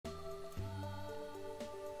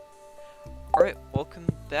Alright, welcome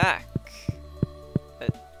back. I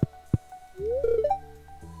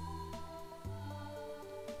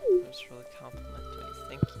was really complimenting you.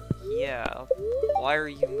 Think, yeah. Why are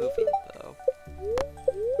you moving though?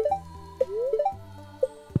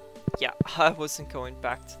 Yeah, I wasn't going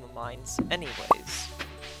back to the mines anyways.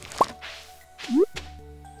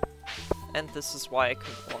 And this is why I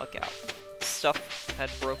couldn't log out. Stuff had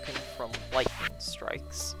broken from lightning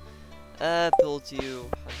strikes. Build you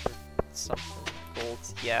 100 something gold,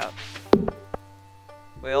 yeah.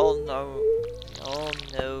 We all know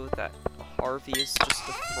that Harvey is just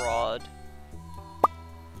a fraud.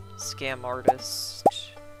 Scam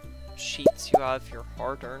artist. Cheats you out of your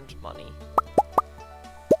hard-earned money.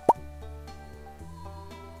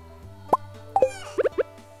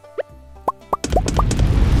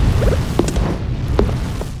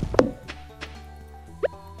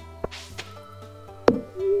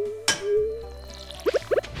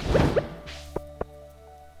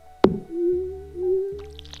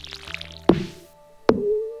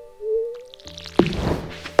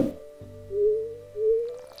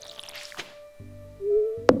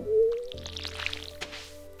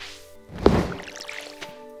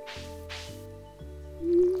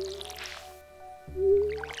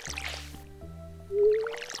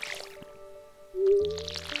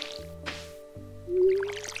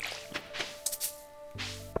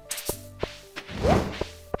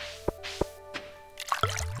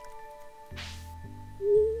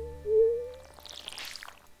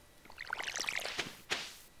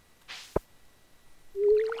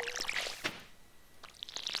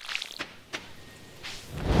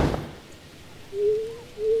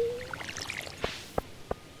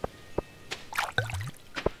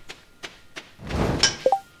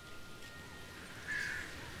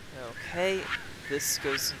 Okay, this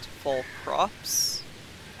goes into fall crops.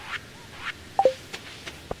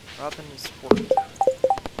 Robin is working.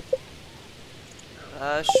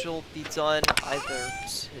 She'll be done either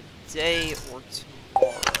today or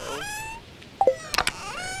tomorrow.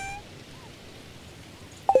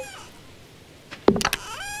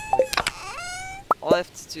 All I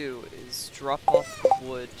have to do is drop off the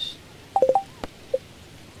wood.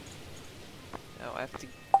 Now I have to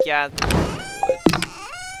gather the wood.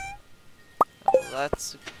 Oh,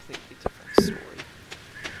 that's a completely different story.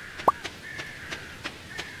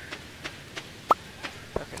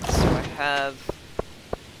 Okay, so I have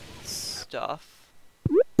stuff.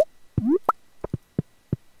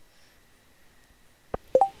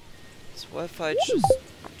 So what if I just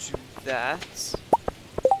do that?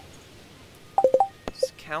 Does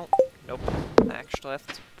it count? Nope. I actually have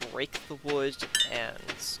to break the wood and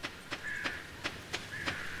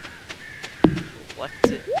collect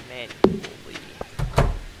it manually.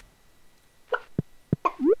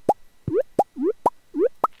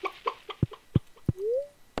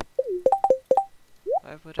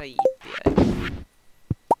 Why would I eat the egg?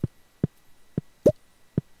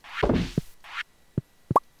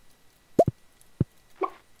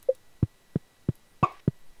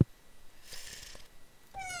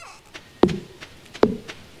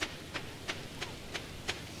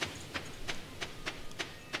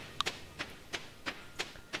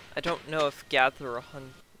 I don't know if gather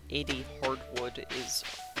 180 hardwood is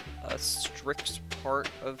a strict part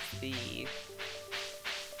of the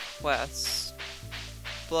quest,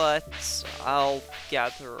 but I'll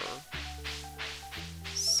gather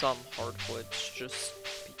some hardwood just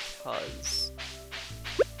because.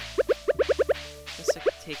 I guess I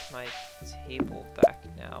could take my table back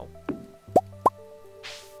now.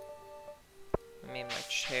 I mean my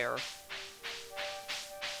chair.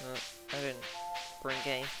 I didn't bring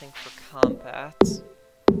anything for combat.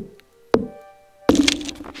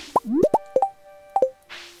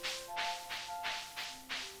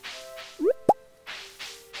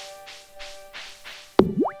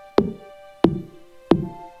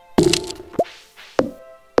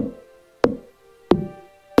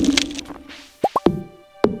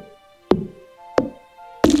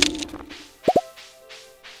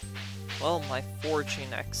 Well, my foraging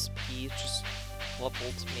XP just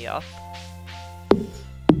leveled me up.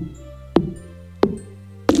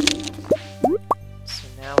 So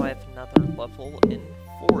now I have another level in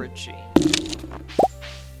foraging.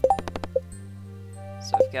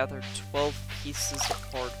 So I've gathered 12 pieces of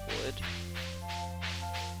hardwood.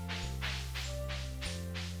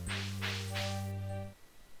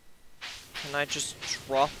 Can I just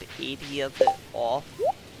drop 80 of it off?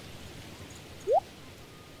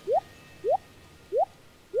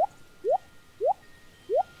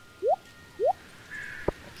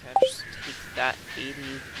 Can I just take that 80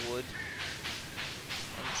 wood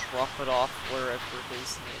and drop it off wherever it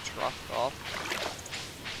is need dropped off.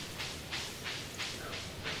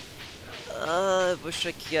 I wish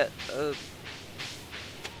I could get a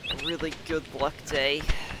really good luck day.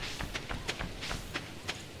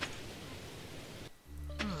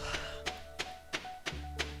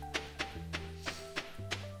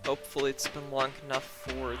 Hopefully it's been long enough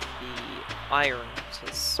for the iron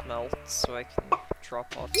to smelt so I can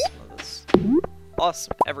drop off some of this.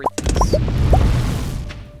 Awesome, everything's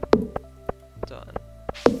done.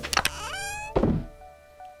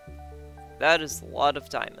 That is a lot of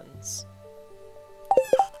diamonds.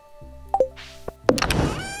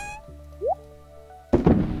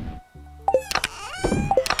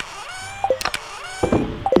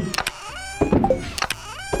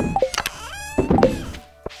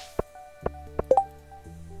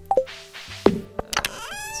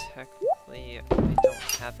 Technically, I don't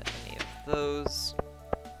have any of those.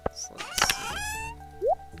 So let's see.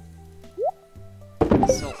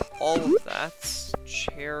 So all of that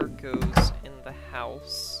chair goes in the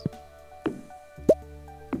house.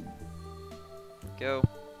 Go.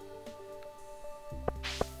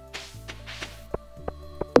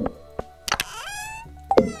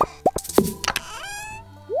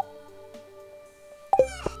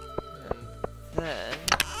 And then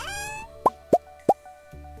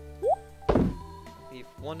leave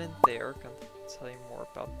one in there. Gonna tell you more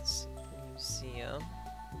about this museum.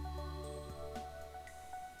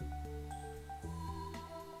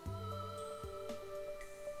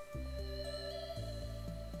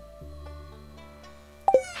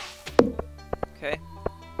 Okay.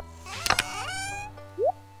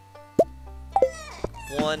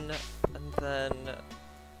 One, and then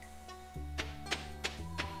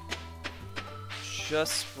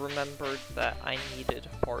just remembered that I needed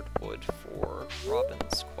hardwood for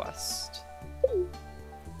Robin's quest.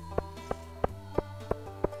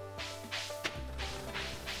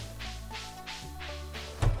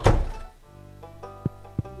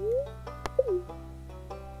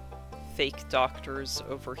 Fake doctors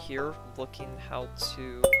over here looking how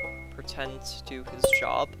to pretend to do his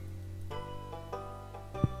job.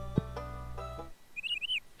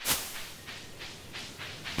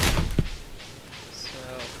 So,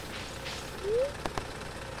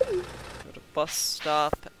 go to bus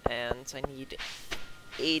stop, and I need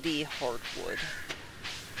 80 hardwood.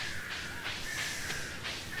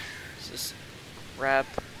 Just grab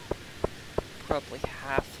probably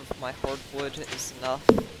half of my hardwood is enough.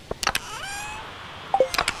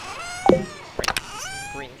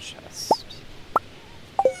 Green chest.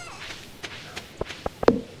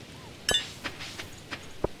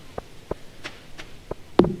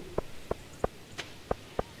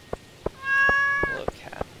 Hello,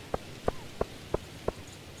 cat.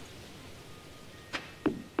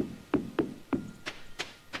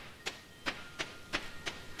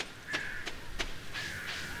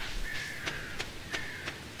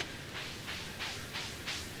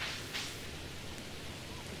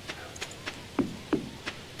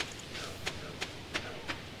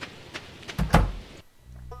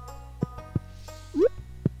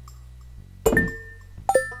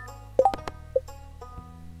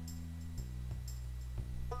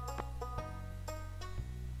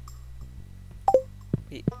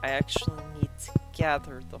 I actually need to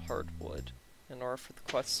gather the hardwood in order for the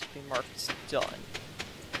quest to be marked done.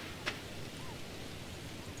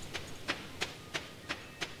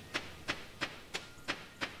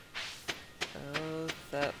 Oh,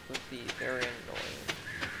 that would be very annoying.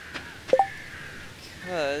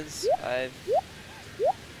 Because I've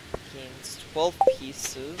gained 12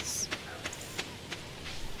 pieces.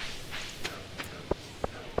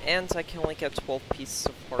 And I can only get 12 pieces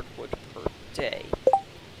of hardwood per day.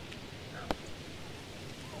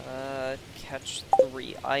 Catch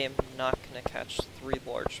 3. I am not gonna catch 3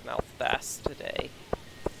 largemouth bass today.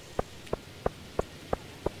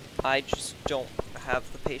 I just don't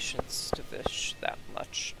have the patience to fish that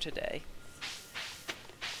much today.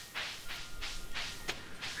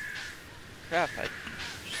 Crap, I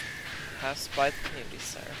just passed by the community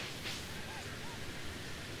center.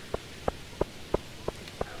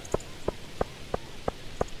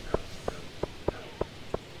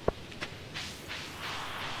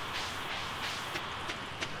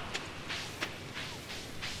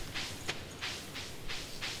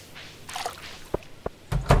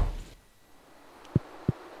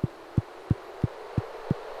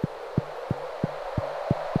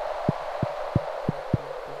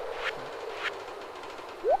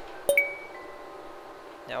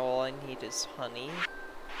 Now all I need is honey,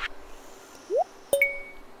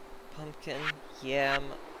 pumpkin, yam,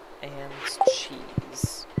 and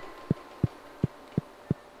cheese.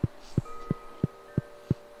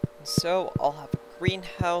 So I'll have a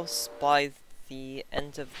greenhouse by the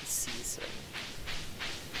end of the season.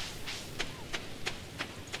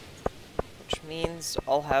 Which means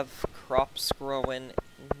I'll have crops growing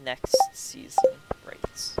next season, right?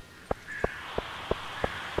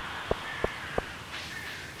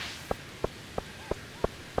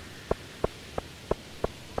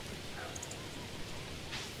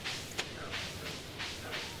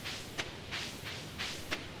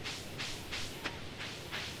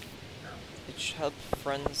 Hub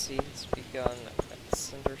frenzy has begun at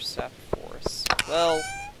Cinder Sap Forest. Well,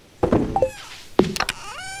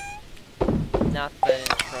 not that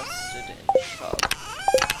interested in Chub.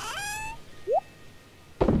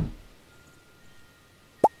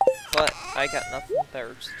 But I got nothing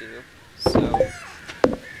better to do, so...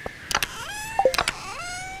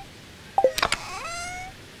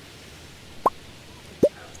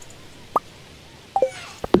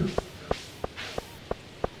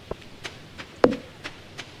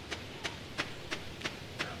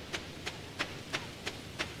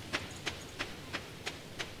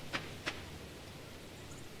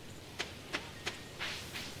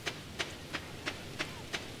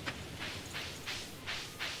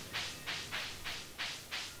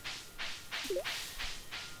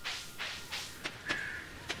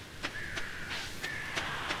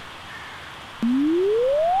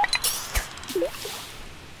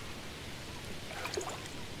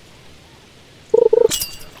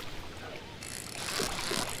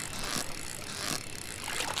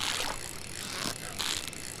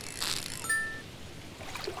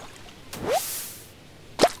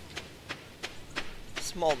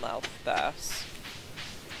 Smallmouth bass.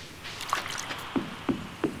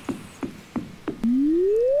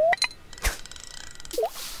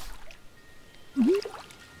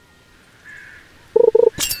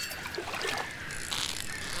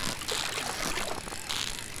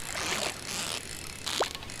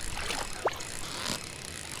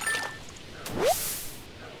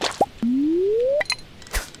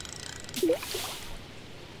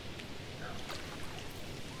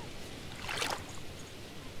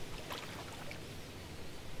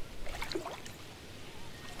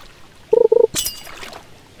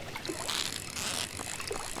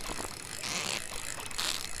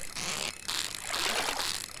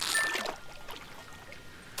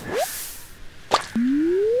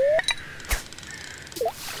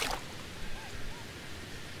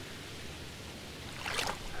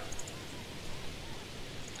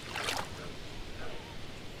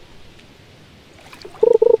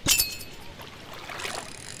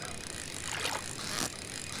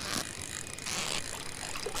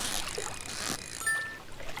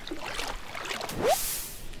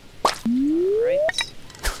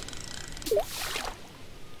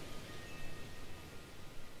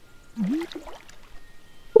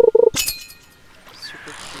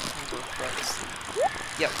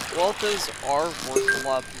 Yeah, while those are worth a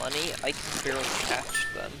lot of money, I can barely catch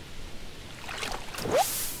them.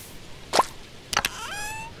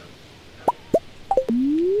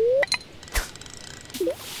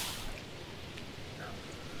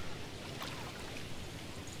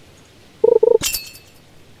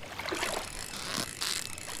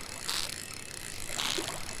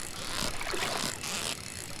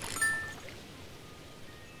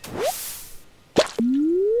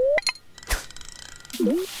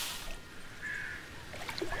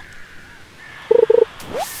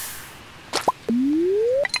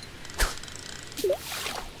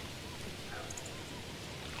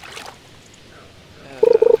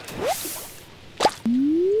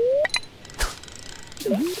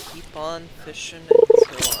 Keep on fishing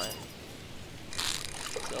until I'm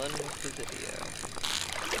done with the video.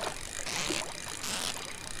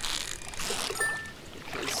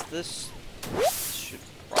 Because this should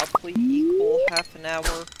probably equal half an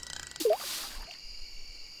hour.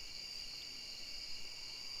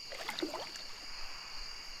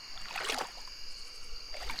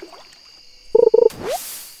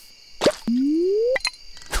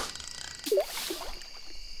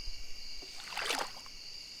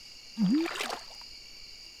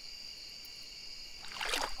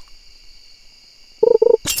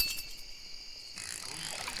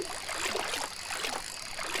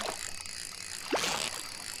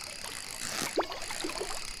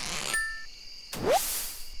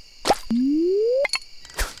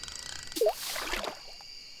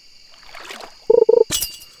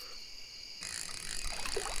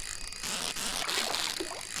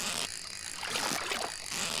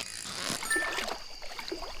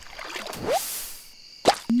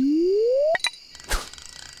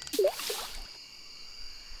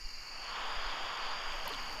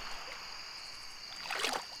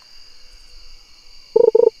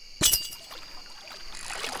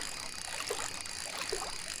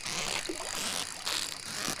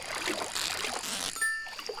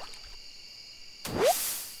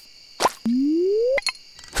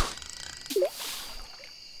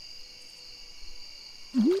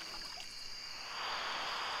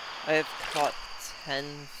 I have caught 10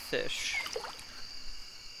 fish.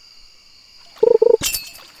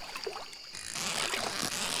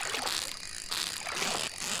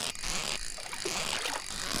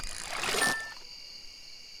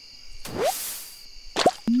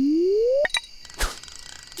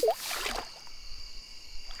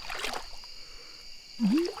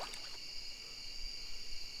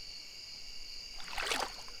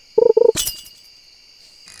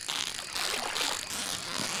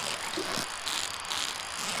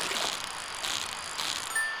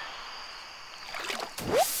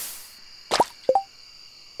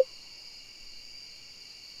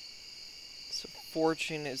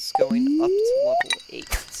 Fortune is going up to level 8.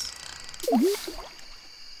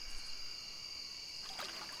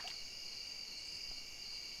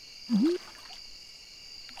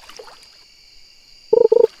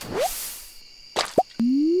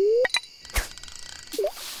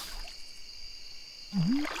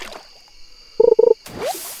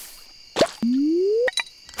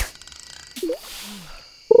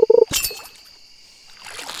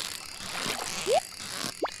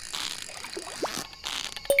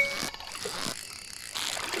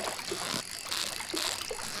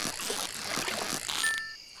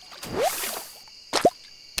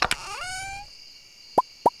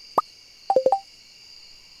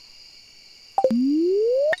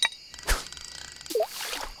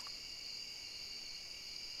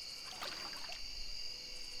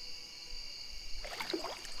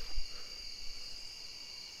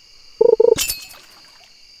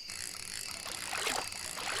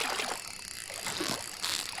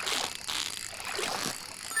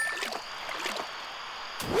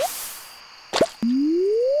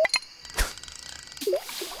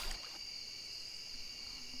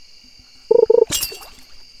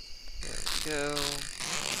 Go.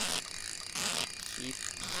 Keep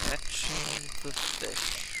catching the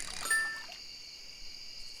fish.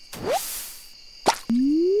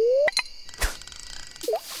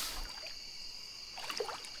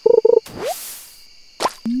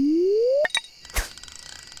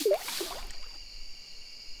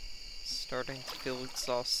 Starting to feel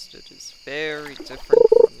exhausted is very different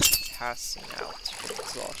from passing out from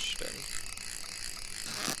exhaustion.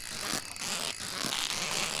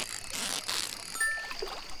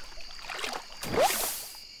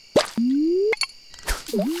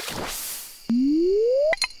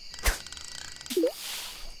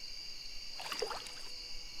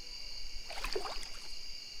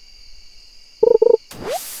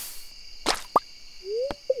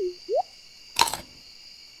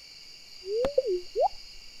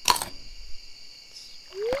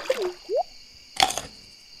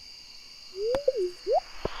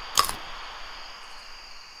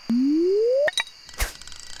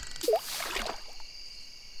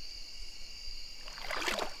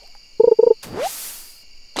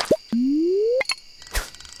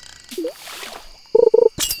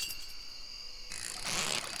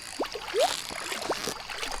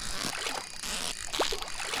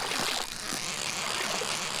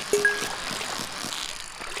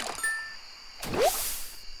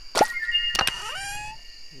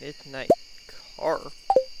 Midnight carp.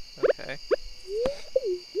 Okay.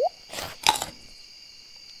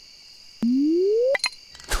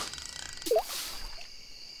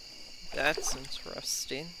 That's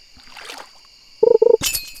interesting.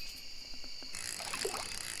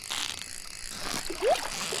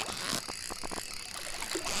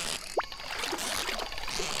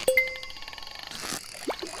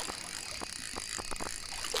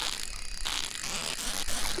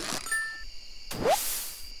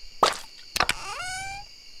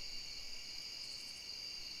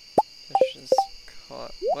 Fish is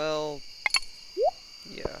caught. Well,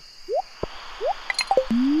 yeah.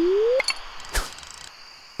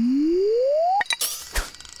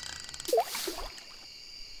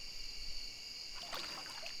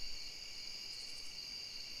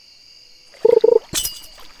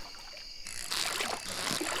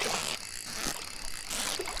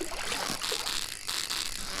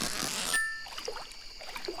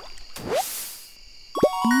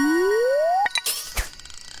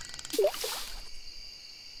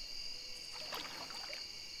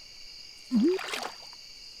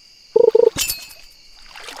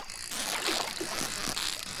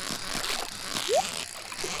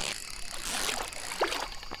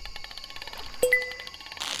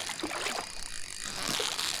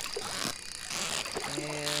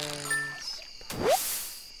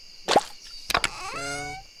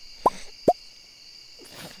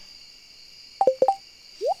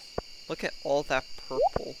 Look at all that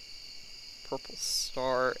purple. Purple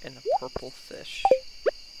star and a purple fish.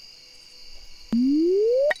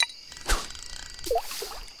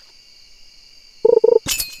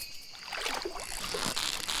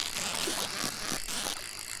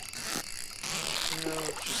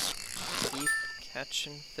 catch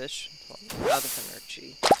and fish until I'm out of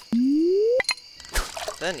energy.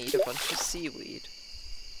 Then eat a bunch of seaweed.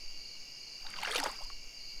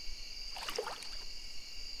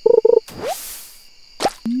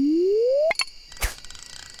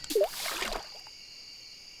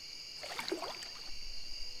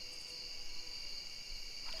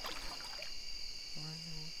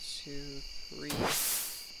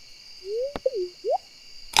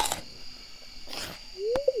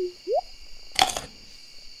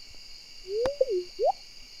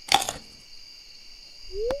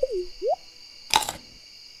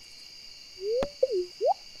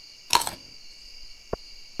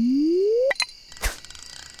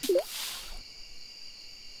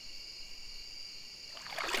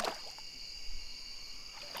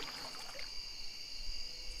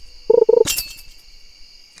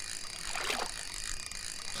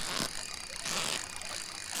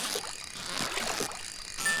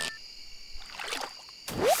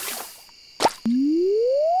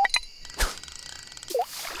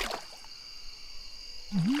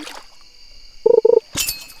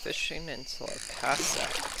 Fishing until I pass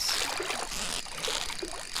out.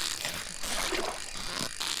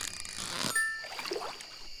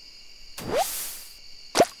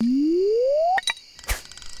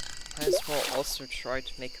 Might as well also try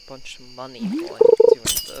to make a bunch of money while I'm doing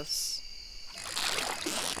this.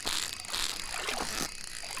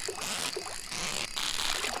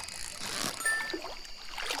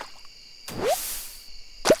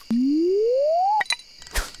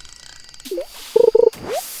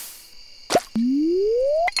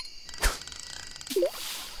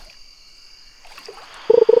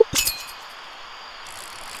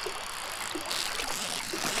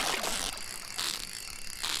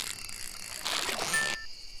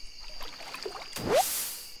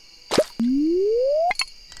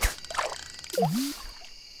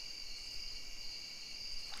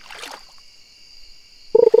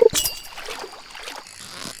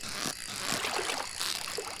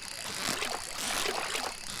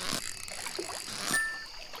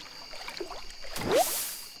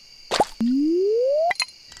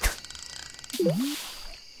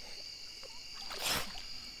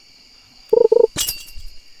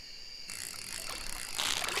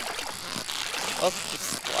 Oh,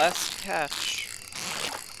 this is the last catch.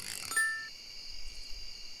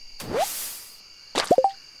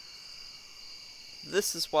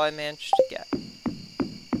 This is what I managed to get.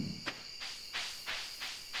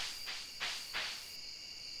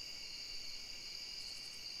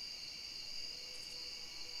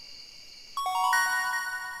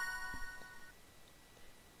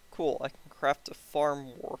 Cool, I can craft a farm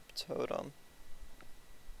warp totem.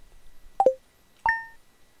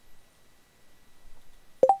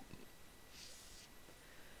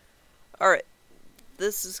 Alright,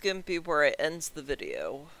 this is gonna be where it ends the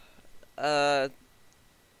video.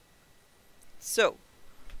 So,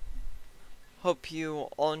 hope you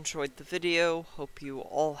all enjoyed the video, hope you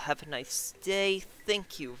all have a nice day,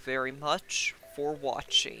 thank you very much for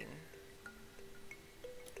watching.